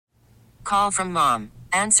Call from mom.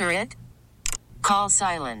 Answer it. Call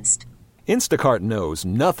silenced. Instacart knows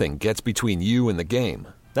nothing gets between you and the game.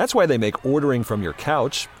 That's why they make ordering from your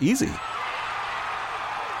couch easy.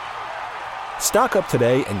 Stock up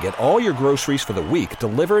today and get all your groceries for the week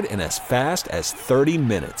delivered in as fast as 30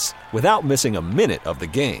 minutes without missing a minute of the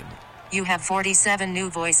game. You have 47 new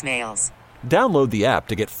voicemails. Download the app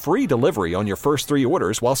to get free delivery on your first 3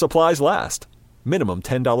 orders while supplies last. Minimum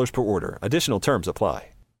 $10 per order. Additional terms apply.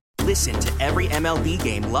 Listen to every MLB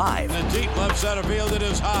game live. In the deep left center field, it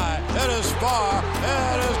is high, it is far,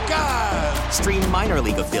 it is God. Stream minor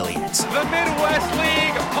league affiliates. The Midwest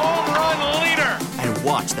League home run leader. And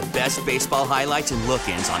watch the best baseball highlights and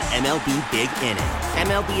look-ins on MLB Big Inning.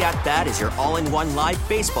 MLB At Bat is your all-in-one live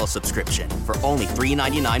baseball subscription for only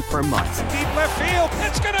 $3.99 per month. Deep left field,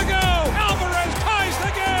 it's gonna go. Alvarez ties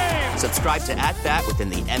the game. Subscribe to At Bat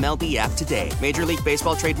within the MLB app today. Major League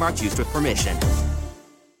Baseball trademarks used with permission.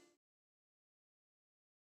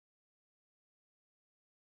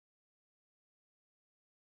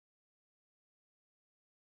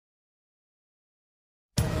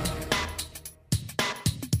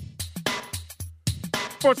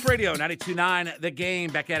 Sports Radio 92.9, The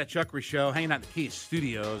Game, back at a Chuckery Show, hanging out in the Key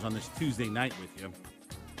Studios on this Tuesday night with you.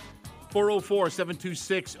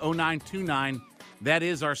 404-726-0929. That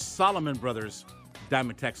is our Solomon Brothers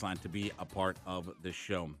Diamond Text line to be a part of the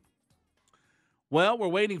show. Well, we're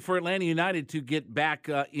waiting for Atlanta United to get back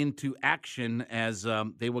into action as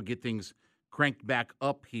they will get things cranked back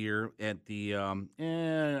up here at the,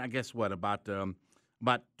 I guess what, about 2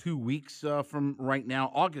 weeks from right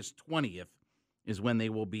now. August 20th is when they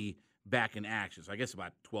will be back in action. So I guess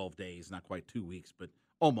about 12 days, not quite 2 weeks, but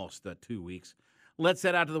almost 2 weeks. Let's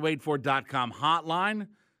head out to the WadeFord.com hotline.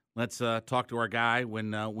 Let's talk to our guy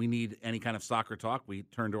when we need any kind of soccer talk. We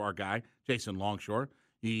turn to our guy, Jason Longshore.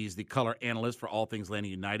 He's the color analyst for all things Atlanta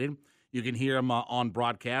United. You can hear him on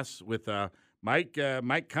broadcasts with Mike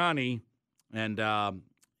Connie, and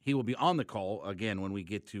he will be on the call again when we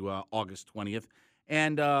get to August 20th.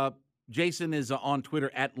 And Jason is on Twitter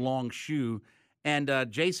at Longshoe. And,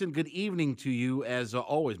 Jason, good evening to you, as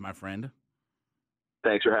always, my friend.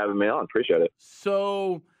 Thanks for having me on. Appreciate it.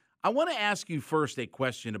 So I want to ask you first a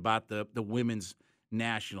question about the women's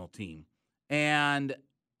national team. And,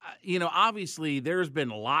 obviously there's been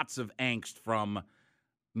lots of angst from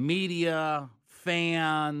media,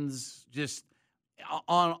 fans, just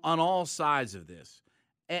on all sides of this.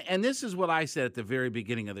 And this is what I said at the very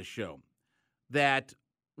beginning of the show, that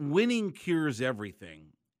winning cures everything.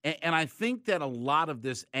 And I think that a lot of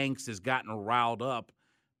this angst has gotten riled up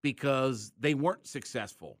because they weren't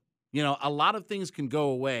successful. A lot of things can go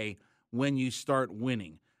away when you start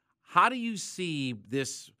winning. How do you see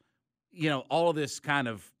this, all of this kind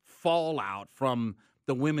of fallout from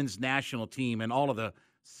the women's national team and all of the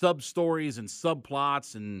sub-stories and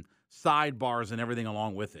subplots and sidebars and everything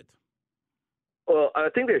along with it? Well, I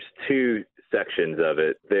think there's 2 sections of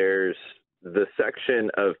it. There's the section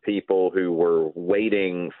of people who were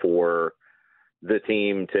waiting for the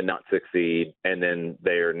team to not succeed, and then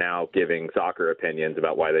they're now giving soccer opinions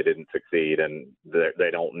about why they didn't succeed, and they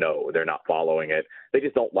don't know. They're not following it. They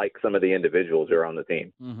just don't like some of the individuals who are on the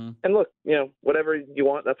team. Mm-hmm. And look, whatever you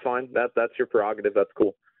want, that's fine. That's your prerogative. That's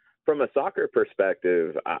cool. From a soccer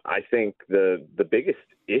perspective, I think the biggest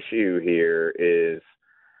issue here is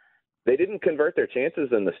they didn't convert their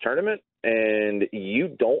chances in this tournament, and you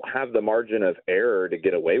don't have the margin of error to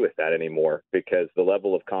get away with that anymore because the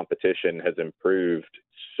level of competition has improved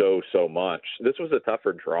so much. This was a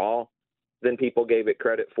tougher draw than people gave it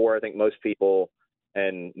credit for. I think most people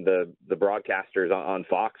and the broadcasters on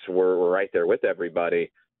Fox were right there with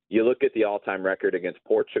everybody. You look at the all-time record against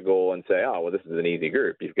Portugal and say, oh, well, this is an easy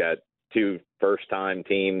group. You've got 2 first-time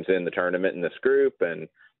teams in the tournament in this group, and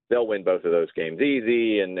they'll win both of those games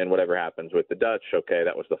easy, and whatever happens with the Dutch, okay,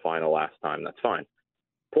 that was the final last time. That's fine.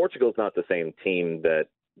 Portugal's not the same team that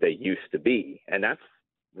they used to be, and that's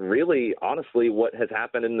really, honestly, what has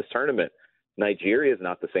happened in this tournament. Nigeria is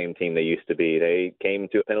not the same team they used to be. They came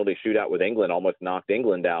to a penalty shootout with England, almost knocked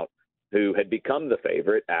England out, who had become the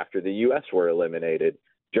favorite after the U.S. were eliminated.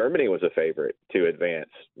 Germany was a favorite to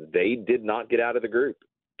advance. They did not get out of the group.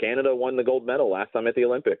 Canada won the gold medal last time at the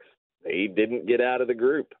Olympics. They didn't get out of the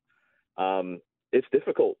group. It's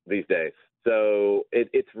difficult these days. So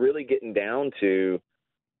it's really getting down to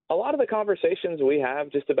a lot of the conversations we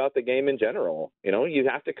have just about the game in general. You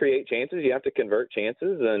have to create chances. You have to convert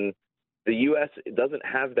chances. And the U.S. doesn't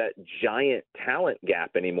have that giant talent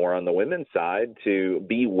gap anymore on the women's side to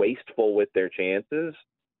be wasteful with their chances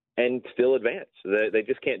and still advance. They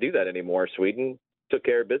just can't do that anymore. Sweden took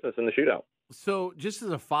care of business in the shootout. So just as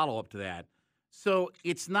a follow-up to that, So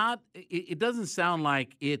it's not. It doesn't sound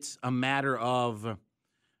like it's a matter of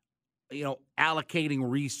allocating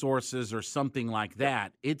resources or something like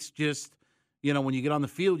that. It's just when you get on the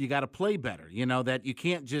field, you got to play better. That you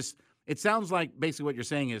can't just. It sounds like basically what you're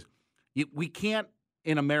saying is we can't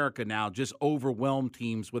in America now just overwhelm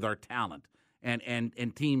teams with our talent,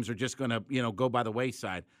 and teams are just going to go by the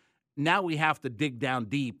wayside. Now we have to dig down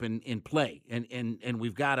deep and play, and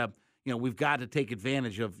we've got to. We've got to take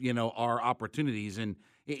advantage of, our opportunities. And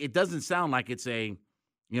it doesn't sound like it's a,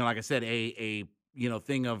 like I said, a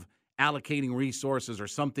thing of allocating resources or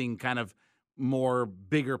something kind of more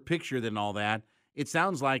bigger picture than all that. It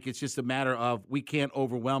sounds like it's just a matter of we can't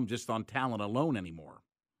overwhelm just on talent alone anymore.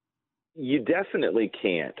 You definitely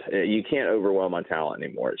can't. You can't overwhelm on talent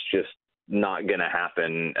anymore. It's just not going to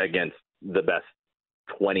happen against the best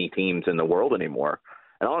 20 teams in the world anymore.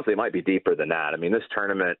 And honestly, it might be deeper than that. I mean, this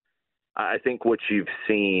tournament, I think what you've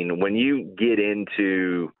seen when you get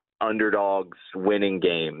into underdogs winning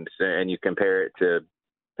games and you compare it to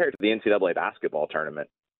the NCAA basketball tournament,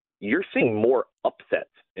 you're seeing more upsets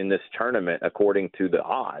in this tournament according to the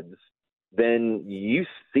odds than you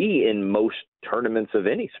see in most tournaments of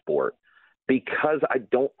any sport, because I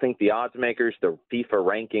don't think the odds makers, the FIFA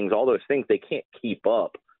rankings, all those things, they can't keep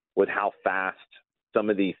up with how fast some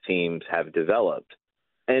of these teams have developed.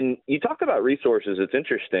 And you talk about resources, it's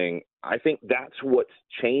interesting. I think that's what's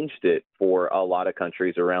changed it for a lot of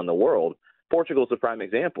countries around the world. Portugal's a prime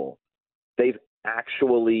example. They've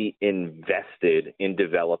actually invested in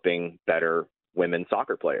developing better women's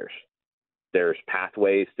soccer players. There's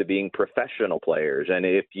pathways to being professional players. And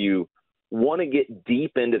if you want to get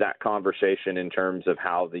deep into that conversation in terms of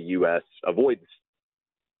how the U.S. avoids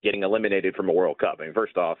getting eliminated from a World Cup, I mean,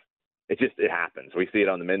 first off, it happens. We see it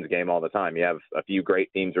on the men's game all the time. You have a few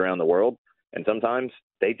great teams around the world, and sometimes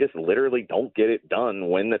they just literally don't get it done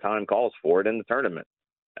when the time calls for it in the tournament.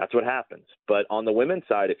 That's what happens. But on the women's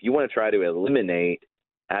side, if you want to try to eliminate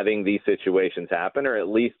having these situations happen, or at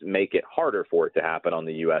least make it harder for it to happen on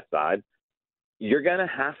the U.S. side, you're going to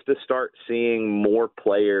have to start seeing more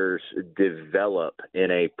players develop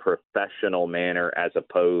in a professional manner as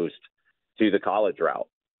opposed to the college route.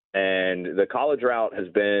 And the college route has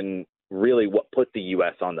been really what put the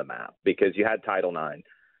U.S. on the map, because you had Title IX.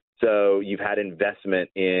 So you've had investment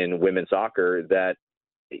in women's soccer that,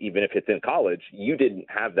 even if it's in college, you didn't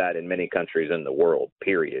have that in many countries in the world,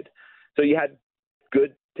 period. So you had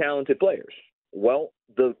good, talented players. Well,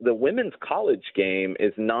 the women's college game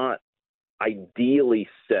is not ideally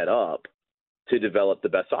set up to develop the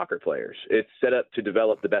best soccer players. It's set up to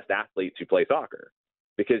develop the best athletes who play soccer,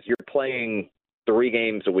 because you're playing 3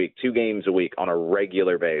 games a week, 2 games a week on a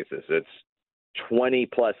regular basis. It's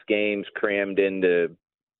 20-plus games crammed into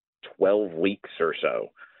 12 weeks or so.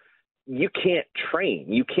 You can't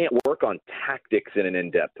train. You can't work on tactics in an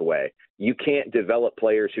in-depth way. You can't develop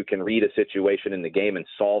players who can read a situation in the game and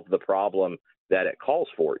solve the problem that it calls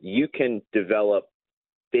for. You can develop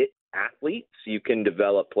fit athletes. You can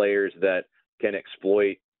develop players that can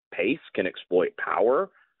exploit pace, can exploit power.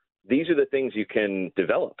 These are the things you can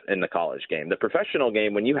develop in the college game. The professional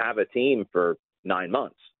game, when you have a team for 9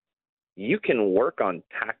 months, you can work on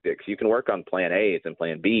tactics. You can work on plan A's and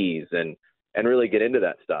plan B's and really get into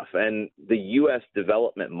that stuff. And the U.S.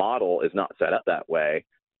 development model is not set up that way.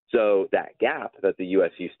 So that gap that the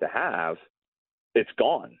U.S. used to have, it's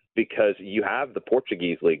gone, because you have the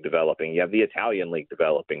Portuguese league developing. You have the Italian league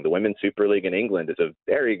developing. The Women's Super League in England is a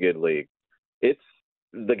very good league.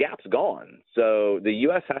 The gap's gone. So the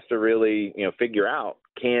U.S. has to really, figure out,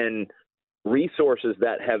 can resources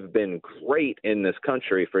that have been great in this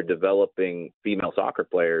country for developing female soccer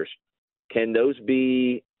players, can those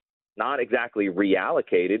be not exactly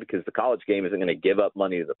reallocated, because the college game isn't going to give up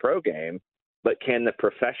money to the pro game, but can the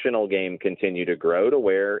professional game continue to grow to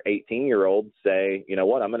where 18-year-olds say, you know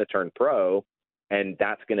what, I'm going to turn pro, and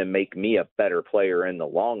that's going to make me a better player in the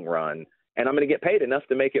long run. And I'm going to get paid enough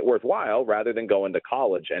to make it worthwhile, rather than going to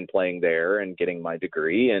college and playing there and getting my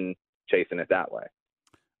degree and chasing it that way.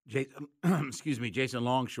 Jason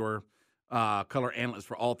Longshore, color analyst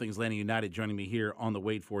for all things Atlanta United, joining me here on the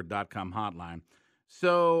WadeFord.com hotline.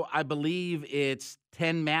 So I believe it's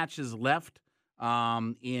 10 matches left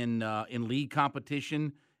in league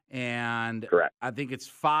competition, and correct. I think it's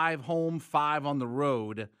 5 home, 5 on the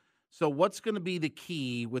road. So what's going to be the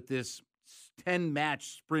key with this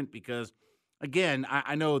 10-match sprint? Because, again,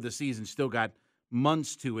 I know the season's still got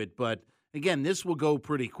months to it, but, again, this will go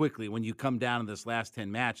pretty quickly when you come down to this last 10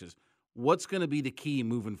 matches. What's going to be the key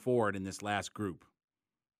moving forward in this last group?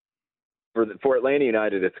 For Atlanta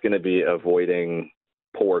United, it's going to be avoiding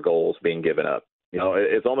poor goals being given up.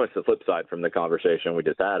 It's almost the flip side from the conversation we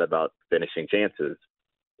just had about finishing chances.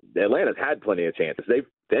 Atlanta's had plenty of chances. They've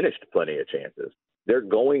finished plenty of chances. They're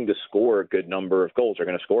going to score a good number of goals. They're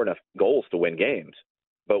going to score enough goals to win games.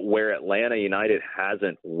 But where Atlanta United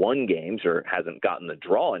hasn't won games or hasn't gotten the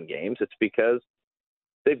draw in games, it's because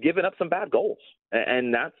they've given up some bad goals.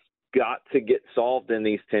 And that's got to get solved in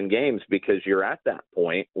these 10 games, because you're at that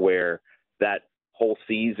point where that whole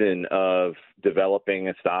season of developing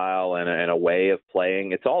a style and a way of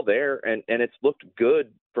playing, it's all there, and it's looked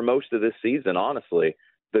good for most of this season, honestly.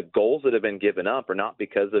 The goals that have been given up are not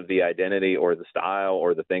because of the identity or the style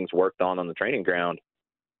or the things worked on the training ground.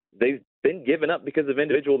 They've been given up because of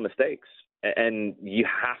individual mistakes, and you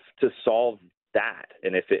have to solve that.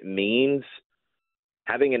 And if it means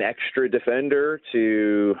having an extra defender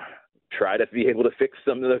to try to be able to fix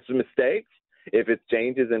some of those mistakes, if it's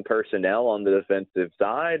changes in personnel on the defensive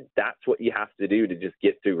side, that's what you have to do to just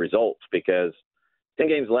get through results, because 10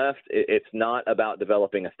 games left, it's not about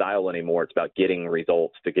developing a style anymore. It's about getting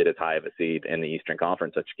results to get as high of a seed in the Eastern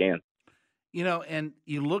Conference that you can. And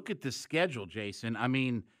you look at the schedule, Jason. I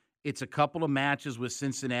mean, it's a couple of matches with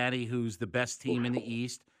Cincinnati, who's the best team in the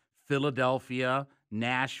East, Philadelphia,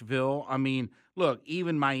 Nashville. I mean, look,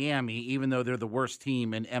 even Miami, even though they're the worst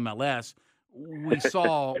team in MLS, we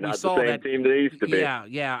saw that team they used to be.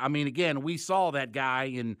 Yeah. I mean, again, we saw that guy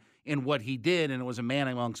in what he did, and it was a man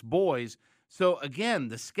amongst boys. So again,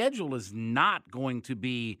 the schedule is not going to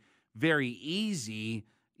be very easy.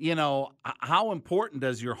 How important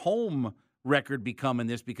does your home record become in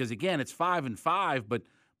this? Because again, it's 5-5, but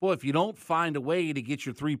boy, if you don't find a way to get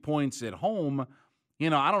your 3 points at home, I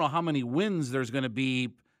don't know how many wins there's going to be,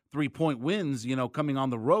 3-point wins, coming on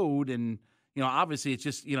the road. And, obviously it's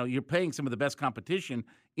just, you're playing some of the best competition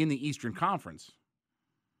in the Eastern Conference.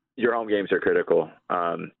 Your home games are critical.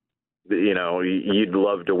 You'd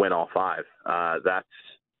love to win all 5. That's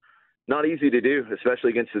not easy to do, especially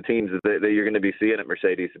against the teams that you're going to be seeing at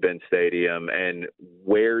Mercedes-Benz Stadium. And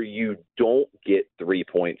where you don't get 3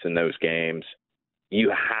 points in those games, you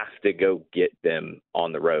have to go get them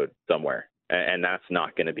on the road somewhere. And that's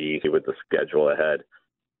not going to be easy with the schedule ahead.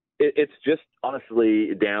 It's just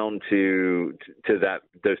honestly down to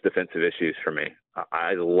those defensive issues for me.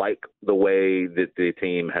 I like the way that the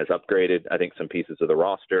team has upgraded, I think, some pieces of the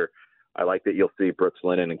roster. I like that you'll see Brooks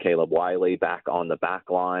Lennon and Caleb Wiley back on the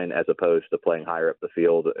back line as opposed to playing higher up the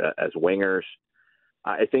field as wingers.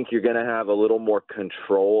 I think you're going to have a little more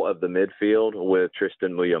control of the midfield with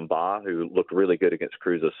Tristan Muyumba, who looked really good against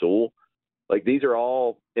Cruz Azul. Like, these are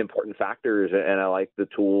all important factors, and I like the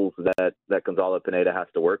tools that Gonzalo Pineda has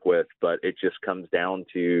to work with, but it just comes down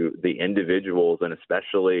to the individuals, and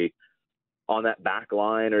especially on that back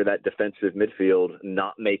line or that defensive midfield,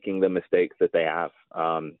 not making the mistakes that they have.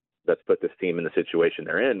 That's put this team in the situation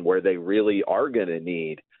they're in, where they really are going to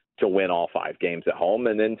need to win all 5 games at home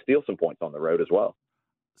and then steal some points on the road as well.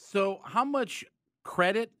 So how much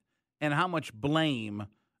credit and how much blame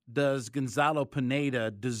does Gonzalo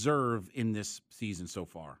Pineda deserve in this season so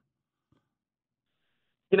far?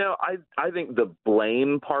 I think the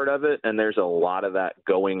blame part of it, and there's a lot of that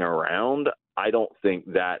going around, I don't think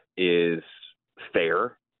that is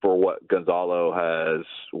fair for what Gonzalo has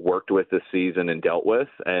worked with this season and dealt with.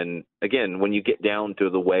 And again, when you get down to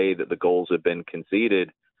the way that the goals have been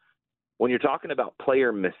conceded, when you're talking about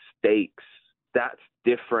player mistakes, that's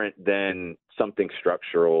different than something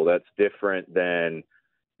structural. That's different than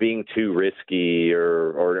being too risky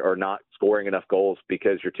or not scoring enough goals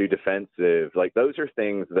because you're too defensive. Like, those are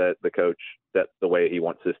things that the coach, that's the way he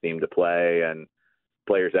wants his team to play, and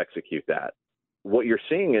players execute that. What you're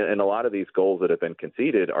seeing in a lot of these goals that have been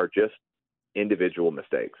conceded are just individual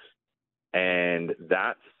mistakes. And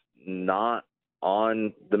that's not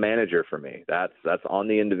on the manager for me. That's on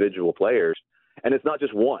the individual players. And it's not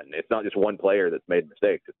just one. It's not just one player that's made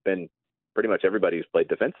mistakes. It's been pretty much everybody who's played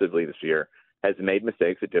defensively this year has made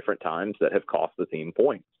mistakes at different times that have cost the team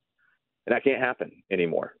points. And that can't happen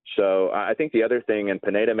anymore. So I think the other thing, and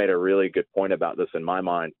Pineda made a really good point about this in my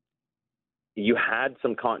mind, you had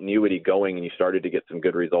some continuity going and you started to get some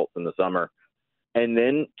good results in the summer. And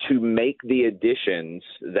then to make the additions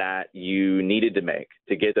that you needed to make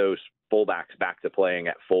to get those fullbacks back to playing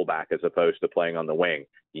at fullback as opposed to playing on the wing,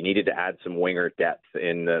 you needed to add some winger depth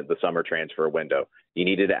in the summer transfer window. You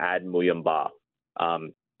needed to add Muyumba,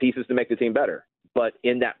 pieces to make the team better. But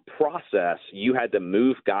in that process, you had to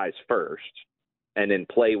move guys first and then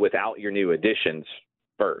play without your new additions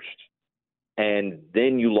first. And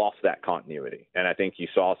then you lost that continuity. And I think you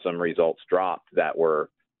saw some results drop that were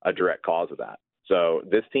a direct cause of that. So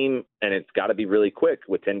this team, and it's got to be really quick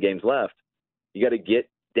with 10 games left, you got to get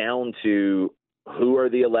down to who are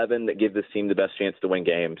the 11 that give this team the best chance to win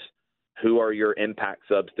games? Who are your impact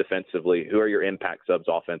subs defensively? Who are your impact subs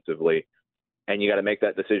offensively? And you got to make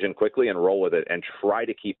that decision quickly and roll with it and try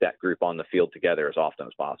to keep that group on the field together as often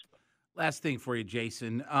as possible. Last thing for you,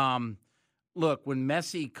 Jason. Look, when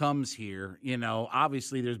Messi comes here,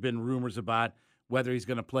 obviously there's been rumors about whether he's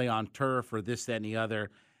going to play on turf or this, that, and the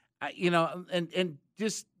other. And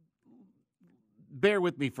just bear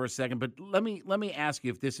with me for a second, but let me ask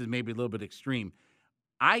you if this is maybe a little bit extreme.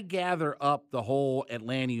 I gather up the whole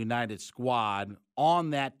Atlanta United squad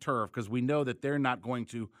on that turf because we know that they're not going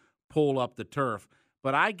to pull up the turf.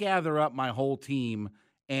 But I gather up my whole team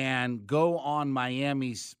and go on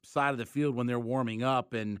Miami's side of the field when they're warming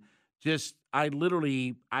up, and just I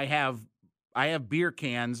have beer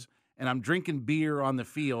cans and I'm drinking beer on the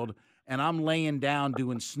field, and I'm laying down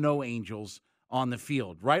doing snow angels on the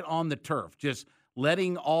field, right on the turf, just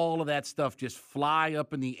letting all of that stuff just fly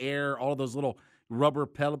up in the air, all of those little rubber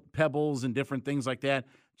pebbles and different things like that,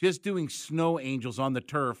 just doing snow angels on the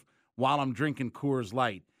turf while I'm drinking Coors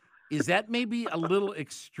Light. Is that maybe a little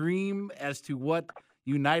extreme as to what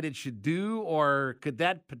United should do, or could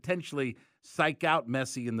that potentially psych out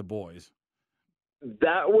Messi and the boys?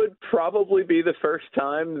 That would probably be the first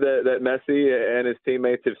time that Messi and his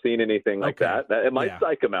teammates have seen anything like that. It might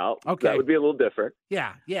psych him out. Okay. That would be a little different.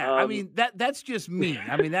 Yeah. I mean, that's just me.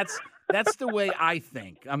 I mean, that's the way I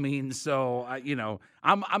think. I mean, so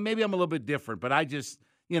I'm maybe I'm a little bit different, but I just,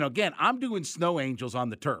 again, I'm doing snow angels on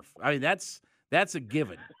the turf. I mean, that's a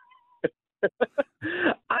given.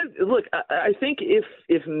 I think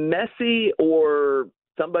if Messi or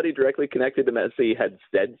somebody directly connected to Messi had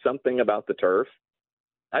said something about the turf,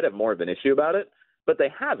 I'd have more of an issue about it. But they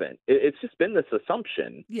haven't. It's just been this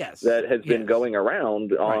assumption that has been going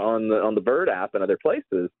around on the Bird app and other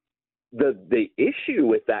places. The issue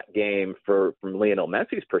with that game from Lionel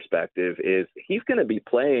Messi's perspective is he's going to be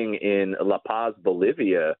playing in La Paz,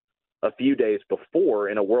 Bolivia, a few days before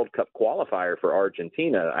in a World Cup qualifier for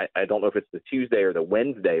Argentina. I don't know if it's the Tuesday or the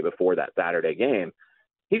Wednesday before that Saturday game.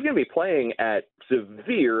 He's going to be playing at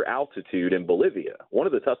severe altitude in Bolivia, one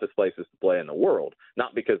of the toughest places to play in the world,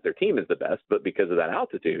 not because their team is the best, but because of that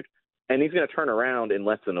altitude. And he's going to turn around in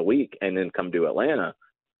less than a week and then come to Atlanta.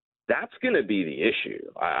 That's going to be the issue.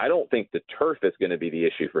 I don't think the turf is going to be the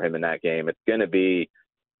issue for him in that game. It's going to be,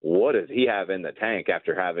 what does he have in the tank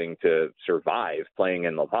after having to survive playing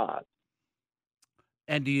in La Paz?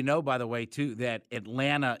 And do you know, by the way, too, that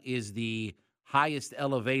Atlanta is the highest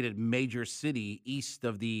elevated major city east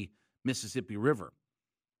of the Mississippi River?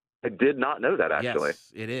 I did not know that, actually.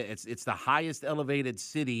 Yes, it is. It's the highest elevated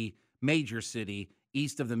city, major city,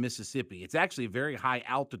 east of the Mississippi. It's actually a very high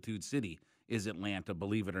altitude city, is Atlanta,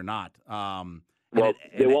 believe it or not.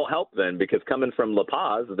 It won't help then, because coming from La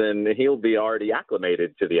Paz, then he'll be already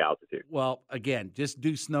acclimated to the altitude. Well, again, just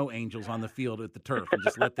do snow angels on the field at the turf and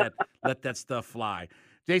just let that stuff fly.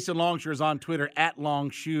 Jason Longshore is on Twitter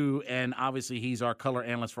 @Longshoe, and obviously he's our color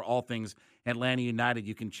analyst for all things Atlanta United.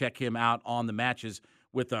 You can check him out on the matches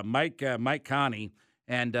with Mike Connie,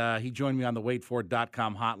 and he joined me on the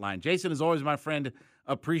waitfor.com hotline. Jason, as always, my friend,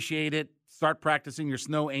 appreciate it. Start practicing your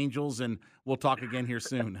snow angels, and we'll talk again here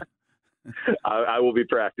soon. I will be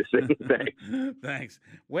practicing. Thanks. Thanks.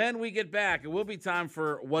 When we get back, it will be time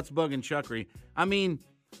for What's Bugging Chuckery. I mean,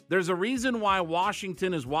 there's a reason why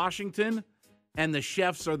Washington is Washington and the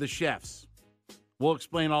chefs are the chefs. We'll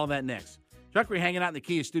explain all that next. Chuckery hanging out in the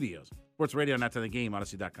Kia Studios. Sports Radio, not to the game,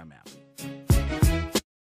 Odyssey.com app.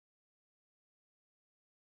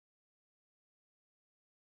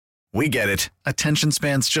 We get it. Attention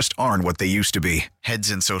spans just aren't what they used to be. Heads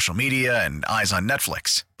in social media and eyes on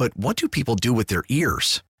Netflix. But what do people do with their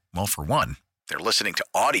ears? Well, for one, they're listening to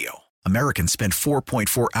audio. Americans spend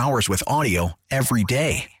 4.4 hours with audio every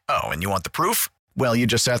day. Oh, and you want the proof? Well, you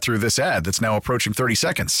just sat through this ad that's now approaching 30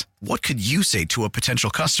 seconds. What could you say to a potential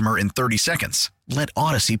customer in 30 seconds? Let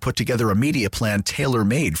Odyssey put together a media plan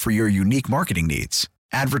tailor-made for your unique marketing needs.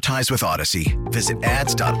 Advertise with Odyssey. Visit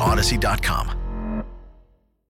ads.odyssey.com.